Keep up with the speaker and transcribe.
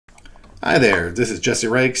Hi there, this is Jesse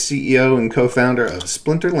Reich, CEO and co-founder of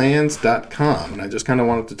Splinterlands.com, and I just kind of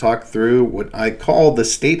wanted to talk through what I call the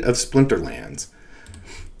state of Splinterlands.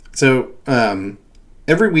 So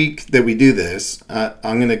every week that we do this,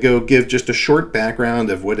 I'm going to go give just a short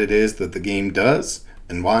background of what it is that the game does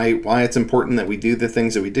and why it's important that we do the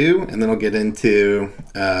things that we do, and then I'll get into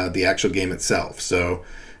the actual game itself. So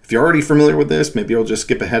if you're already familiar with this, maybe I'll just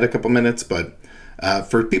skip ahead a couple minutes, but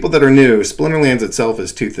for people that are new, Splinterlands itself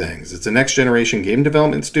is two things. It's a next-generation game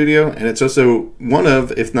development studio, and it's also one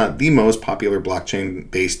of, if not the most popular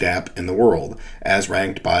blockchain-based app in the world, as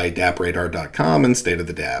ranked by dappradar.com and State of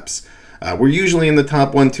the Dapps. We're usually in the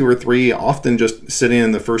top 1, 2, or 3, often just sitting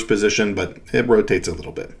in the first position, but it rotates a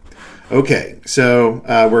little bit. Okay, so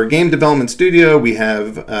we're a game development studio. We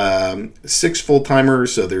have 6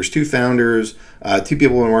 full-timers, so there's 2 founders, 2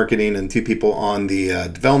 people in marketing, and 2 people on the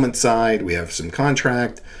development side. We have some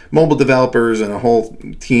contract, mobile developers, and a whole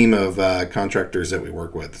team of contractors that we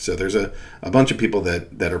work with. So there's a bunch of people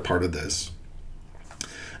that are part of this.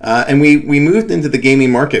 And we moved into the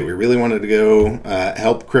gaming market. We really wanted to go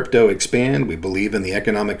help crypto expand. We believe in the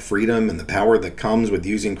economic freedom and the power that comes with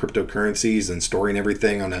using cryptocurrencies and storing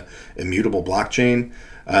everything on an immutable blockchain.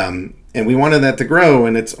 And we wanted that to grow,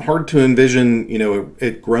 and it's hard to envision,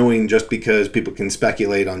 it growing just because people can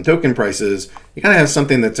speculate on token prices. You gotta have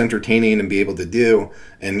something that's entertaining and be able to do,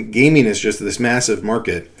 and gaming is just this massive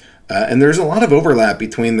market. And there's a lot of overlap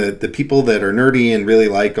between the people that are nerdy and really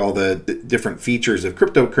like all the different features of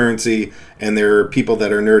cryptocurrency, and there are people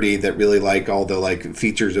that are nerdy that really like all the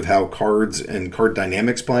features of how cards and card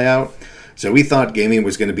dynamics play out. So we thought gaming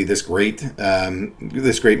was going to be this great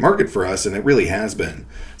market for us, and it really has been.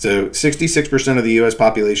 So 66% of the U.S.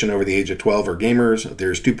 population over the age of 12 are gamers.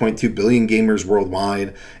 There's 2.2 billion gamers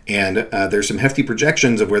worldwide, and there's some hefty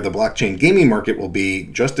projections of where the blockchain gaming market will be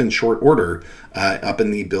just in short order, up in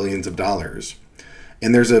the billions of dollars.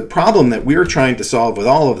 And there's a problem that we're trying to solve with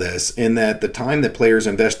all of this, in that the time that players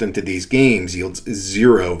invest into these games yields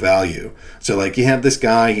 0 value. So you have this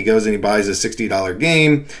guy, he goes and he buys a $60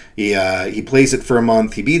 game, he plays it for a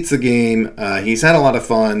month, he beats the game, he's had a lot of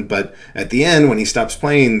fun, but at the end when he stops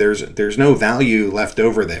playing, there's no value left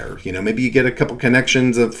over there. Maybe you get a couple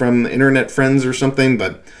connections from internet friends or something,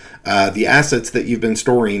 but the assets that you've been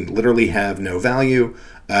storing literally have no value,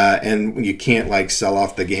 and you can't sell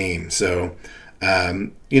off the game. So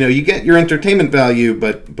you get your entertainment value,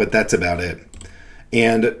 but that's about it.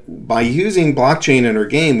 And by using blockchain in our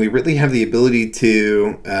game, we really have the ability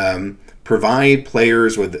to provide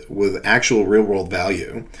players with actual real-world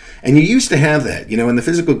value. And you used to have that. In the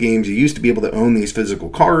physical games, you used to be able to own these physical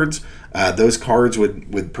cards. Those cards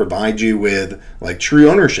would provide you with true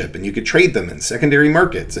ownership, and you could trade them in secondary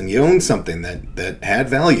markets, and you owned something that had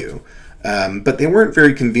value. But they weren't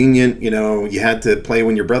very convenient. You had to play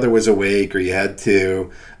when your brother was awake, or you had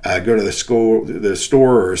to go to the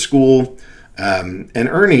store or a school, and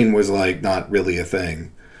earning was not really a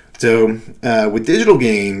thing. So with digital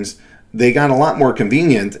games, they got a lot more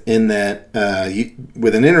convenient in that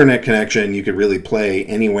with an internet connection, you could really play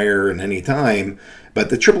anywhere and anytime. But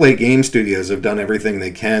the AAA game studios have done everything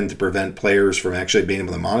they can to prevent players from actually being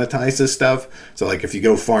able to monetize this stuff. So if you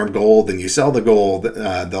go farm gold and you sell the gold,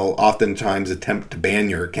 they'll oftentimes attempt to ban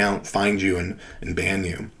your account, find you, and ban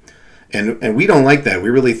you. And we don't like that. We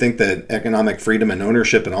really think that economic freedom and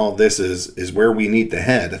ownership and all of this is where we need to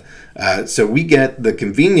head. So we get the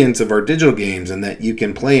convenience of our digital games, and that you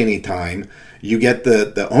can play anytime. You get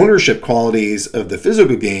the ownership qualities of the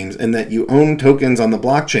physical games, and that you own tokens on the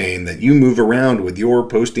blockchain that you move around with your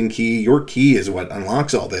posting key. Your key is what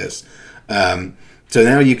unlocks all this. So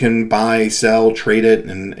now you can buy, sell, trade it,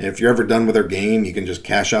 and if you're ever done with our game, you can just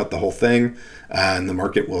cash out the whole thing, and the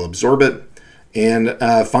market will absorb it. And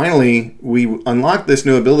finally, we unlock this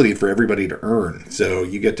new ability for everybody to earn. So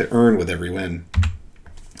you get to earn with every win.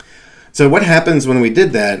 So what happens when we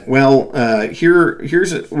did that? Well,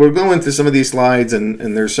 we're going through some of these slides, and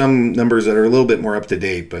there's some numbers that are a little bit more up to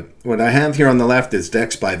date. But what I have here on the left is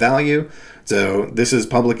DEX by value. So this is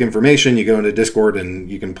public information. You go into Discord and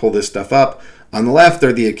you can pull this stuff up. On the left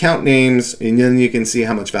are the account names, and then you can see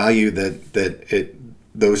how much value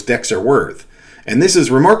those DEX are worth. And this is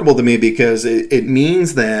remarkable to me because it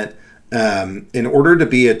means that in order to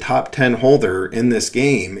be a top 10 holder in this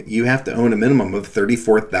game, you have to own a minimum of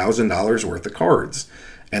 $34,000 worth of cards.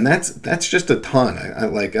 And that's just a ton.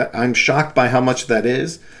 I'm shocked by how much that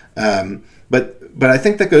is. But I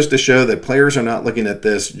think that goes to show that players are not looking at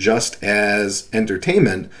this just as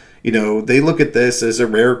entertainment. They look at this as a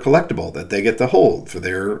rare collectible that they get to hold for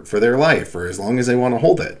their life, or as long as they want to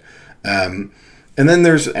hold it. And then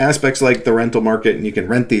there's aspects like the rental market, and you can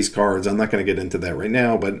rent these cards. I'm not going to get into that right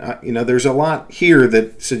now, but you know, there's a lot here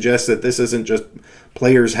that suggests that this isn't just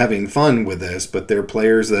players having fun with this, but they're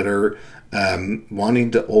players that are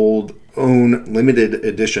wanting to own limited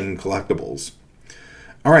edition collectibles.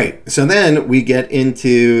 All right, so then we get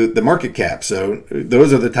into the market cap. So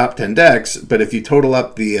those are the top 10 decks, but if you total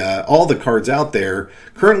up the all the cards out there,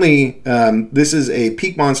 currently this is a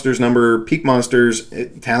Peak Monsters number. Peak Monsters,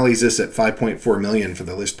 it tallies this at 5.4 million for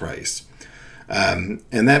the list price. And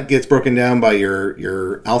that gets broken down by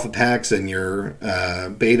your alpha packs and your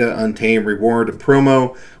beta Untamed reward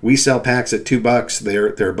promo. We sell packs at $2.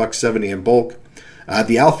 They're $1.70 in bulk.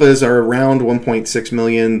 The alphas are around 1.6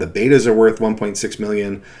 million. The betas are worth 1.6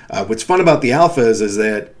 million. What's fun about the alphas is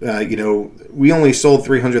that you know, we only sold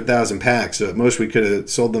 300,000 packs, so at most we could have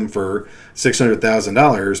sold them for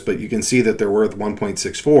 $600,000. But you can see that they're worth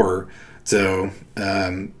 1.64. So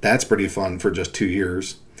that's pretty fun for just 2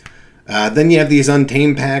 years. Then you have these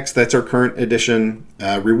Untamed packs. That's our current edition.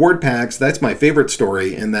 Reward packs, that's my favorite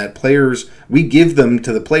story, in that players, we give them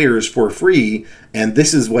to the players for free, and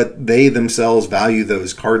this is what they themselves value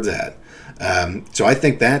those cards at. So I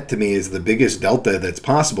think that, to me, is the biggest delta that's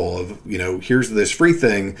possible of, you know, here's this free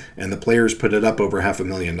thing, and the players put it up over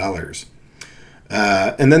 $500,000.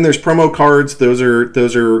 And then there's promo cards. Those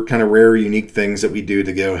are kind of rare, unique things that we do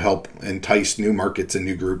to go help entice new markets and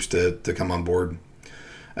new groups to come on board.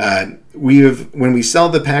 When we sell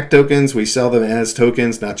the pack tokens, we sell them as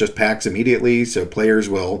tokens, not just packs immediately. So players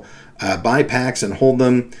will buy packs and hold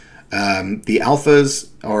them. The alphas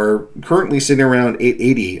are currently sitting around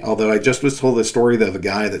 $8.80, although I just was told a story of a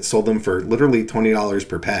guy that sold them for literally $20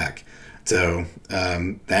 per pack. So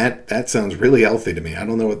that sounds really healthy to me. I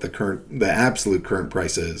don't know what the absolute current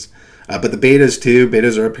price is. But the betas too.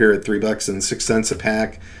 Betas are up here at $3.06 a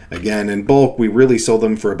pack. Again, in bulk, we really sold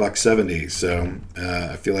them for $1.70. So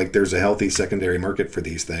I feel like there's a healthy secondary market for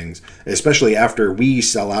these things, especially after we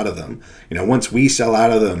sell out of them. You know, once we sell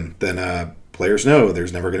out of them, then players know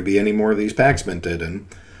there's never going to be any more of these packs minted, and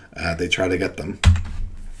they try to get them.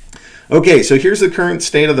 Okay, so here's the current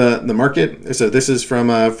state of the market. So this is from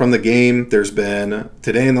the game. There's been,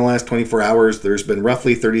 today in the last 24 hours, there's been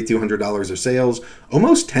roughly $3,200 of sales,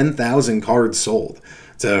 almost 10,000 cards sold.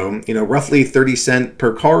 So, you know, roughly 30 cents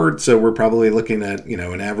per card. So we're probably looking at, you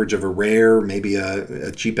know, an average of a rare, maybe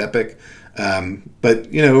a cheap epic.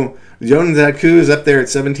 But, you know, Jotun Zaku is up there at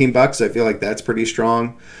 $17. I feel like that's pretty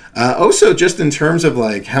strong. Also, just in terms of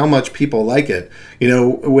like how much people like it, you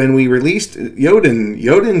know, when we released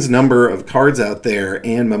Jotun's number of cards out there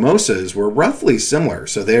and Mimosas were roughly similar.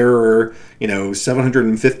 So there were, you know,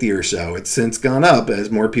 750 or so. It's since gone up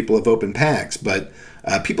as more people have opened packs, but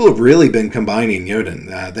people have really been combining Jotun.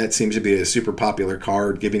 That seems to be a super popular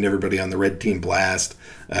card, giving everybody on the red team blast.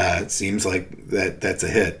 It seems like that's a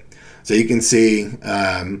hit. So you can see,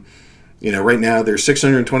 you know, right now there's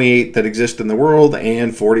 628 that exist in the world,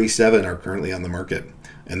 and 47 are currently on the market.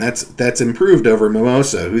 And that's improved over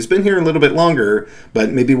Mimosa, who's been here a little bit longer,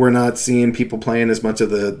 but maybe we're not seeing people playing as much of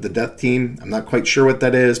the death team. I'm not quite sure what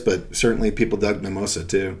that is, but certainly people dug Mimosa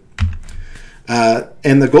too.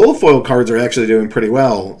 And the gold foil cards are actually doing pretty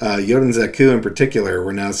well. Jotun Zaku in particular,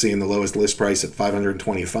 we're now seeing the lowest list price at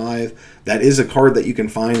 $525. That is a card that you can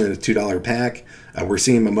find in a $2 pack. We're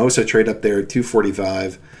seeing Mimosa trade up there at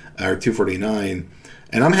 $245 or $249.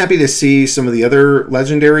 And I'm happy to see some of the other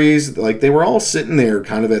legendaries, like they were all sitting there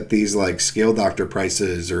kind of at these like Scale Doctor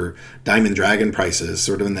prices or Diamond Dragon prices,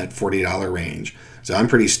 sort of in that $40 range. So I'm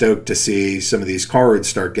pretty stoked to see some of these cards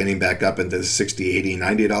start getting back up into the $60, $80,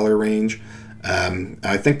 $90 range.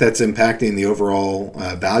 I think that's impacting the overall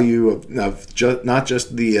value of not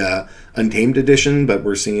just the Untamed edition, but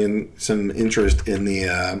we're seeing some interest in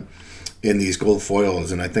the in these gold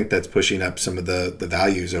foils, and I think that's pushing up some of the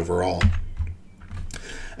values overall.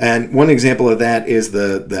 And one example of that is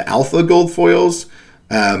the alpha gold foils.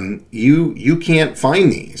 You can't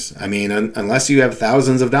find these. I mean, unless you have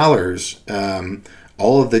thousands of dollars.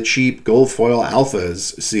 All of the cheap gold foil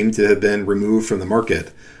alphas seem to have been removed from the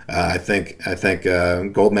market. I think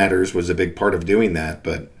Gold Matters was a big part of doing that.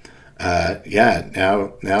 But yeah,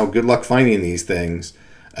 now good luck finding these things.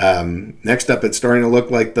 Next up, it's starting to look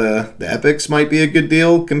like the epics might be a good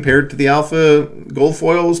deal compared to the alpha gold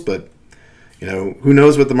foils, but you know, who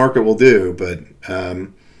knows what the market will do. But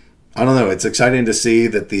I don't know. It's exciting to see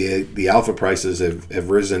that the alpha prices have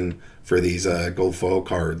risen for these gold foil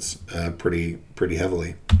cards pretty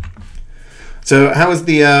heavily. So how is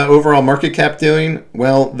the overall market cap doing?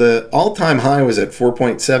 Well, the all-time high was at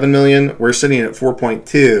 4.7 million. We're sitting at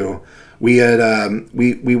 4.2, We had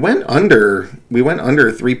we went under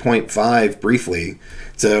 3.5 briefly.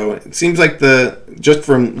 So it seems like just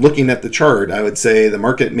from looking at the chart, I would say the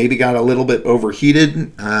market maybe got a little bit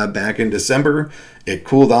overheated back in December. It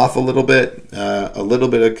cooled off a little bit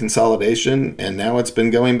of consolidation, and now it's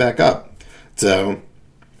been going back up. So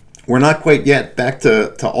we're not quite yet back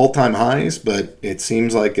to all-time highs, but it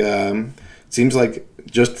seems like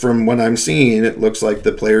just from what I'm seeing, it looks like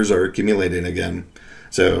the players are accumulating again.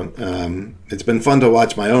 So it's been fun to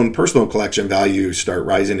watch my own personal collection value start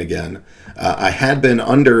rising again. I had been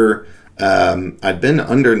under I'd been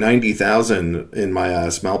under 90,000 in my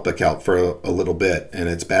Smalp account for a little bit, and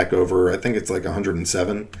it's back over, I think it's like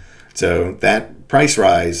 107. So that price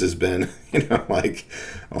rise has been, like,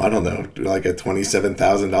 I don't know, like a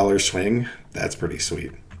 $27,000 swing. That's pretty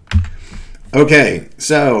sweet. Okay,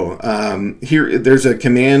 so here there's a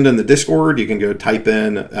command in the Discord. You can go type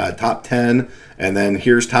in top 10, and then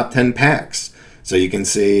here's top 10 packs. So you can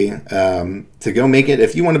see to go make it,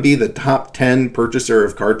 if you want to be the top 10 purchaser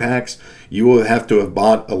of card packs, you will have to have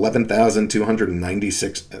bought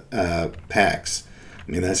 11,296 packs.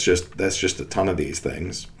 I mean, that's just a ton of these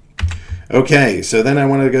things. Okay, so then I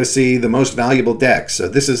want to go see the most valuable decks. So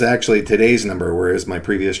this is actually today's number, whereas my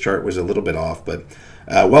previous chart was a little bit off. But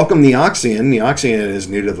welcome Neoxian. Neoxian is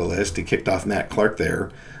new to the list. He kicked off Matt Clark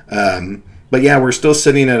there. But yeah, we're still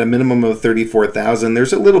sitting at a minimum of 34,000.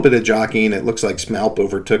 There's a little bit of jockeying. It looks like Smalp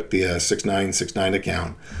overtook the 6969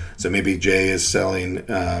 account. So maybe Jay is selling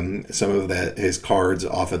some of his cards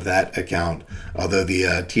off of that account. Although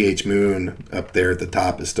the TH Moon up there at the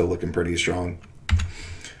top is still looking pretty strong.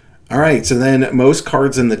 All right, so then most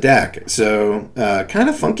cards in the deck. So kind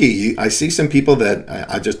of funky. I see some people that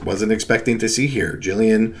I just wasn't expecting to see here.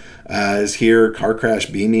 Jillian is here. Car Crash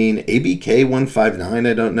Beaming. ABK159,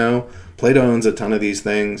 I don't know. Plato owns a ton of these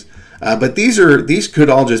things. But these could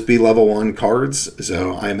all just be level 1 cards.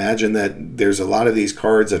 So I imagine that there's a lot of these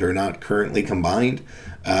cards that are not currently combined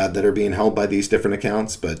that are being held by these different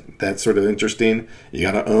accounts. But that's sort of interesting. You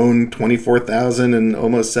got to own 24,000 and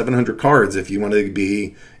almost 700 cards if you want to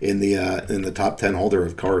be in the top 10 holder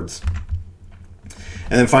of cards.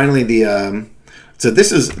 And then finally so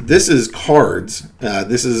this is cards.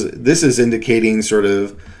 This is indicating sort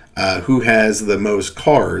of who has the most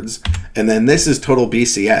cards, and then this is total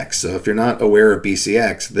BCX. So if you're not aware of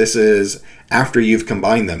BCX, this is after you've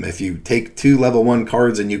combined them. If you take 2 level 1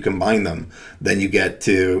 cards and you combine them, then you get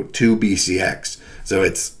to 2 BCX. So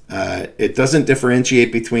it doesn't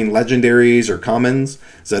differentiate between legendaries or commons.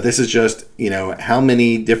 So this is just, how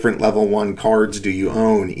many different level 1 cards do you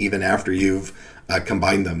own even after you've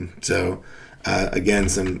combined them. So again,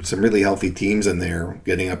 some really healthy teams in there,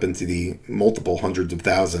 getting up into the multiple hundreds of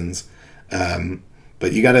thousands.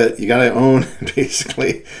 But you gotta own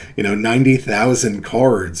basically 90,000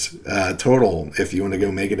 cards total if you want to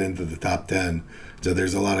go make it into the top 10. So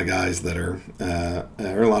there's a lot of guys that are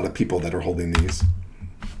or a lot of people that are holding these.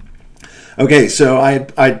 Okay, so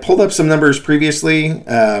I pulled up some numbers previously,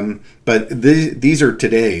 but these are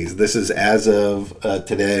today's. This is as of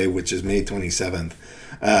today, which is May 27th.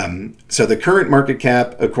 So the current market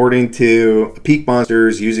cap, according to Peak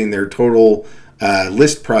Monsters, using their total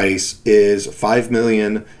list price, is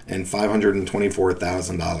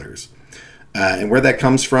 $5,524,000. And where that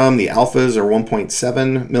comes from, the alphas are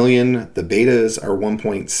 1.7 million, the betas are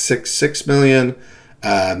 1.66 million.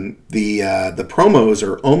 The promos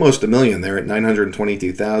are almost a million. They're at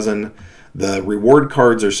 922,000. The reward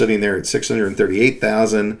cards are sitting there at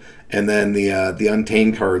 638,000, and then the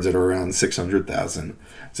untamed cards that are around 600,000.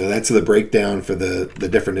 So that's the breakdown for the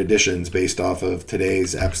different editions based off of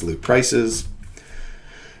today's absolute prices.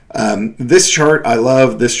 This chart I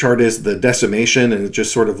love. This chart is the decimation, and it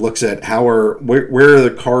just sort of looks at where are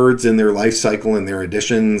the cards in their life cycle and their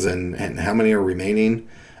editions, and how many are remaining.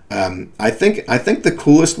 I think the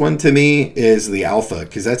coolest one to me is the alpha,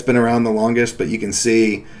 because that's been around the longest. But you can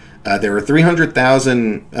see there are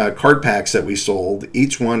 300,000 card packs that we sold.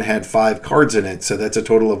 Each one had 5 cards in it, so that's a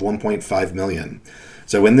total of 1.5 million.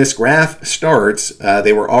 So when this graph starts,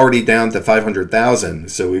 they were already down to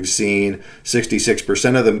 500,000. So we've seen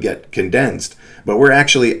 66% of them get condensed, but we're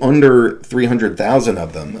actually under 300,000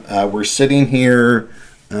 of them. We're sitting here.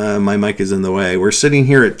 My mic is in the way. We're sitting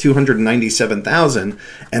here at 297,000,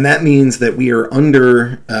 and that means that we are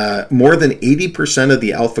under more than 80% of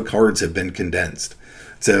the alpha cards have been condensed.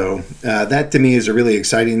 So that to me is a really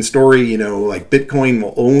exciting story. Like Bitcoin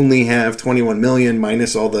will only have 21 million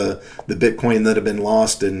minus all the Bitcoin that have been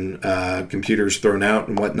lost and computers thrown out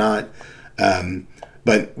and whatnot.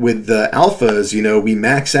 But with the alphas, we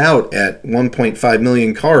max out at 1.5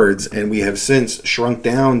 million cards, and we have since shrunk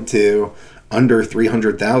down to under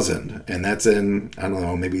 300,000, and that's in, I don't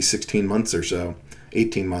know, maybe 16 months or so,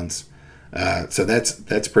 18 months. So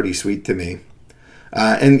that's pretty sweet to me.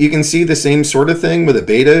 And you can see the same sort of thing with the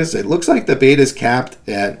betas. It looks like the betas capped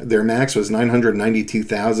at their max was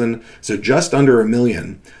 992,000, so just under a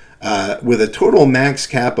million. With a total max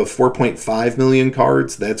cap of 4.5 million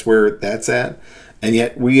cards, that's where that's at. And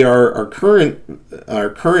yet our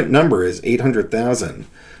current number is 800,000.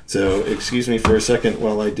 So excuse me for a second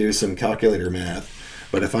while I do some calculator math.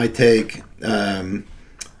 But if I take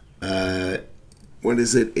what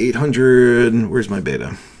is it? 800. Where's my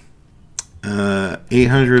beta?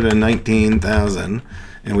 819,000,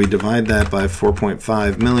 and we divide that by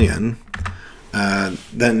 4.5 million.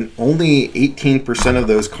 Then only 18% of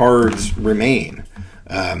those cards remain.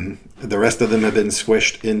 The rest of them have been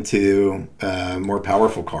squished into more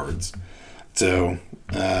powerful cards. So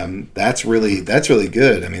that's really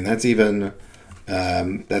good. I mean, that's even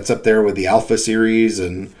that's up there with the Alpha series,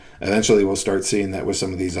 and eventually we'll start seeing that with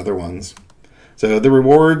some of these other ones. So the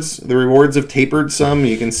rewards have tapered some.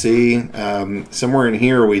 You can see somewhere in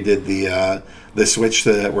here we did the switch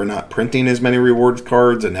that we're not printing as many rewards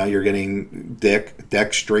cards, and now you're getting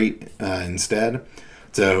deck straight instead.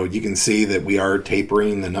 So you can see that we are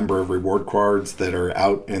tapering the number of reward cards that are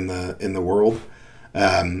out in the world.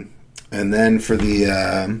 And then for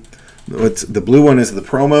the blue one is the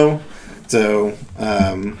promo. So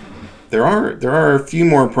there are a few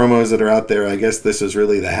more promos that are out there. I guess this is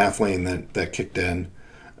really the half lane that kicked in.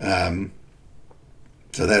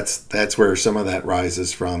 So that's where some of that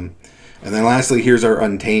rises from. And then lastly, here's our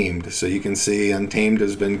Untamed. So you can see Untamed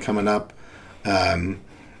has been coming up.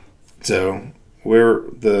 So where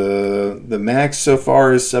the max so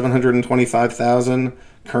far is 725,000.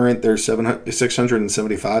 Current there's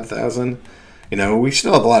 675,000. You know, we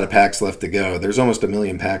still have a lot of packs left to go. There's almost 1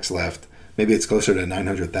 million packs left. Maybe it's closer to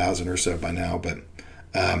 900,000 or so by now, but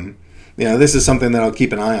you know, this is something that I'll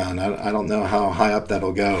keep an eye on. I don't know how high up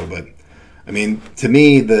that'll go, but I mean, to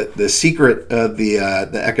me, the secret of the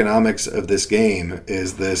economics of this game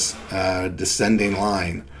is this descending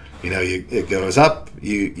line. You know, it goes up,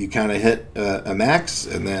 you kind of hit a max,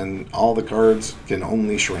 and then all the cards can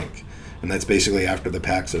only shrink, and that's basically after the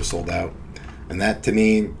packs have sold out. And that, to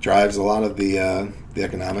me, drives a lot of the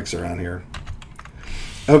economics around here.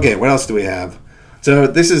 Okay, what else do we have? So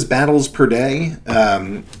this is battles per day.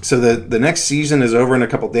 So the next season is over in a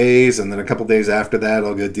couple days, and then a couple days after that,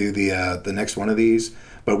 I'll go do the next one of these.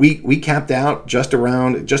 But we capped out just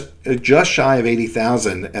shy of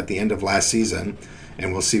 80,000 at the end of last season,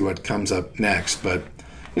 and we'll see what comes up next. But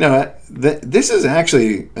you know, this is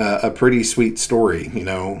actually a pretty sweet story. You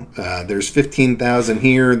know, there's 15,000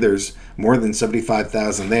 here. There's more than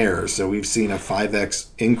 75,000 there. So we've seen a 5x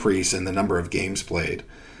increase in the number of games played.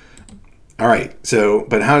 All right, so,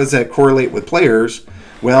 but how does that correlate with players?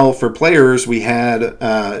 Well, for players, we had,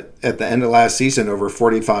 at the end of last season, over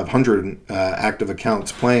 4,500 active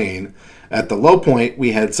accounts playing. At the low point,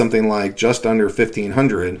 we had something like just under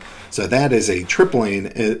 1,500. So that is a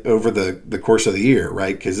tripling over the course of the year,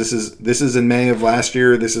 right? Because this is in May of last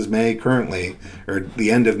year. This is May currently, or the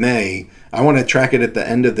end of May. I want to track it at the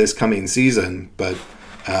end of this coming season, but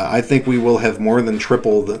I think we will have more than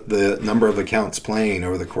tripled the number of accounts playing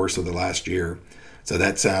over the course of the last year. So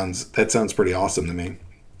that sounds pretty awesome to me.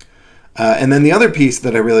 And then the other piece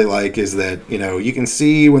that I really like is that, you know, you can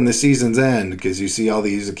see when the seasons end, because you see all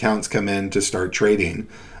these accounts come in to start trading.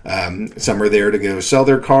 Some are there to go sell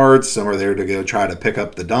their cards. Some are there to go try to pick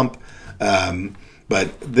up the dump.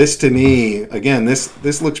 But this, to me, again,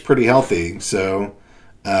 this looks pretty healthy. So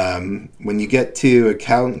when you get to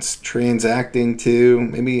accounts transacting to,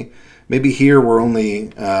 maybe here we're only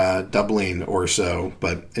doubling or so,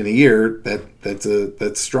 but in a year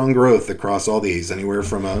that's strong growth across all these, anywhere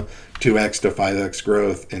from a 2x to 5x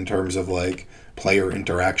growth in terms of like player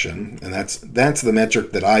interaction, and that's the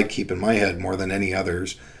metric that I keep in my head more than any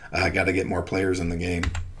others. I got to get more players in the game.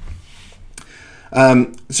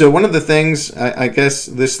 So one of the things, I guess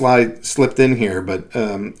this slide slipped in here, but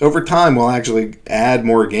over time we'll actually add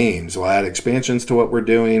more games. We'll add expansions to what we're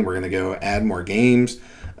doing. We're going to go add more games.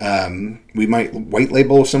 We might white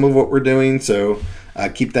label some of what we're doing, so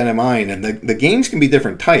keep that in mind. And the games can be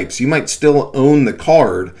different types. You might still own the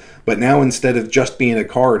card, but now instead of just being a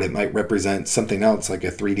card, it might represent something else, like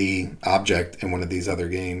a 3D object in one of these other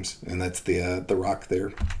games, and that's the rock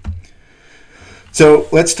there. So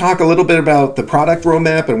let's talk a little bit about the product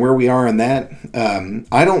roadmap and where we are on that.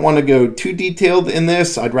 I don't want to go too detailed in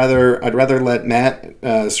this. I'd rather let Matt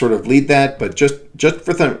sort of lead that, but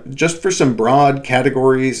just for some broad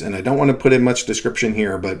categories, and I don't want to put in much description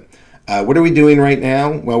here, but What are we doing right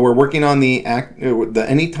now? Well, we're working on the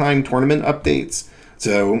Anytime tournament updates.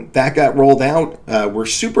 So that got rolled out. We're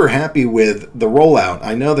super happy with the rollout.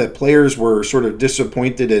 I know that players were sort of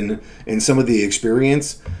disappointed in some of the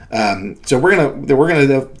experience. So we're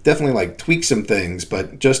gonna definitely like tweak some things,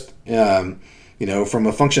 but just you know, from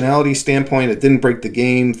a functionality standpoint, it didn't break the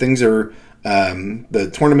game. Things are the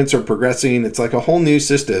tournaments are progressing. It's like a whole new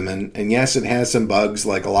system, and yes, it has some bugs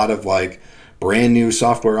like a lot of like brand new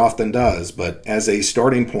software often does. But as a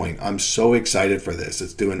starting point, I'm so excited for this.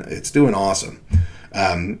 It's doing awesome.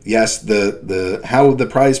 Yes, the how the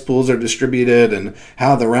prize pools are distributed and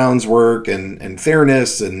how the rounds work and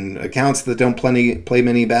fairness and accounts that don't play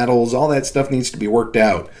many battles, all that stuff needs to be worked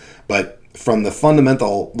out. But from the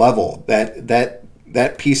fundamental level,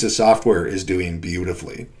 that piece of software is doing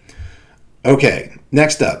beautifully. Okay,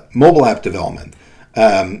 next up, mobile app development.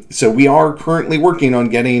 So we are currently working on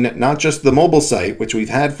getting not just the mobile site, which we've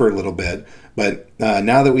had for a little bit, but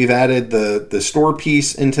now that we've added the store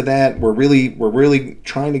piece into that, we're really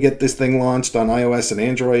trying to get this thing launched on iOS and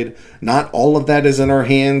Android. Not all of that is in our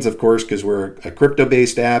hands, of course, because we're a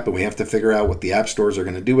crypto-based app and we have to figure out what the app stores are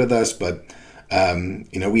going to do with us. But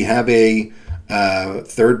you know, we have a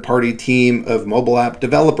third-party team of mobile app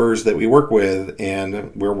developers that we work with,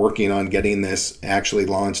 and we're working on getting this actually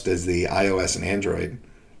launched as the iOS and Android.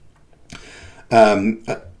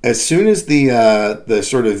 As soon as the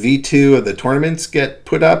sort of V2 of the tournaments get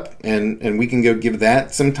put up, and we can go give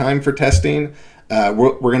that some time for testing,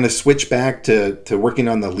 we're going to switch back to working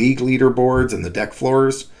on the league leaderboards and the deck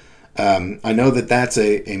floors. I know that that's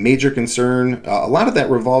a major concern. A lot of that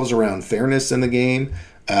revolves around fairness in the game.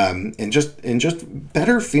 And just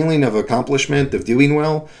better feeling of accomplishment of doing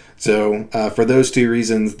well. So for those two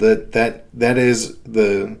reasons, that is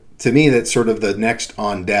to me that's sort of the next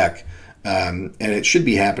on deck, and it should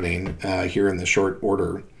be happening here in the short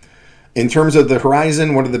order. In terms of the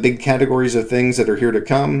horizon, one of the big categories of things that are here to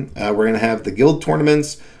come, we're going to have the guild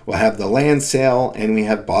tournaments, we'll have the land sale, and we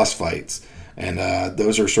have boss fights. And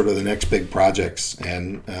those are sort of the next big projects,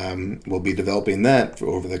 and we'll be developing that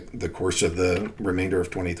over the course of the remainder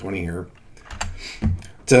of 2020 here.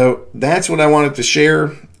 So that's what I wanted to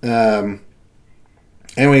share.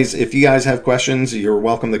 Anyways, if you guys have questions, you're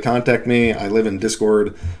welcome to contact me. I live in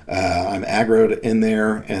Discord. I'm Aggroed in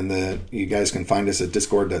there, and you guys can find us at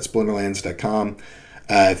discord.splinterlands.com.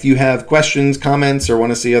 If you have questions, comments, or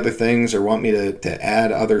want to see other things, or want me to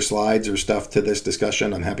add other slides or stuff to this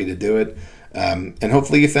discussion, I'm happy to do it. And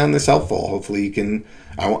hopefully you found this helpful. Hopefully you can.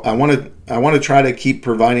 I want to try to keep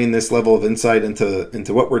providing this level of insight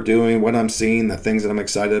into what we're doing, what I'm seeing, the things that I'm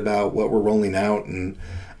excited about, what we're rolling out, and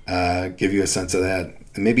give you a sense of that.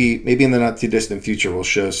 And maybe in the not too distant future, we'll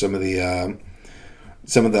show some of the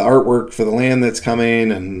artwork for the land that's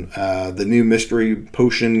coming, and the new mystery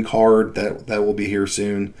potion card that will be here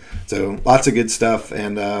soon. So lots of good stuff,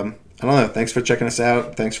 and I don't know. Thanks for checking us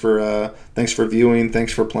out. Thanks for viewing.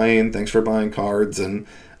 Thanks for playing. Thanks for buying cards. And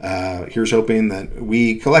here's hoping that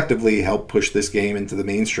we collectively help push this game into the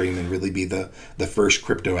mainstream and really be the first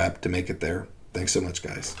crypto app to make it there. Thanks so much,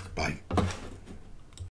 guys. Bye.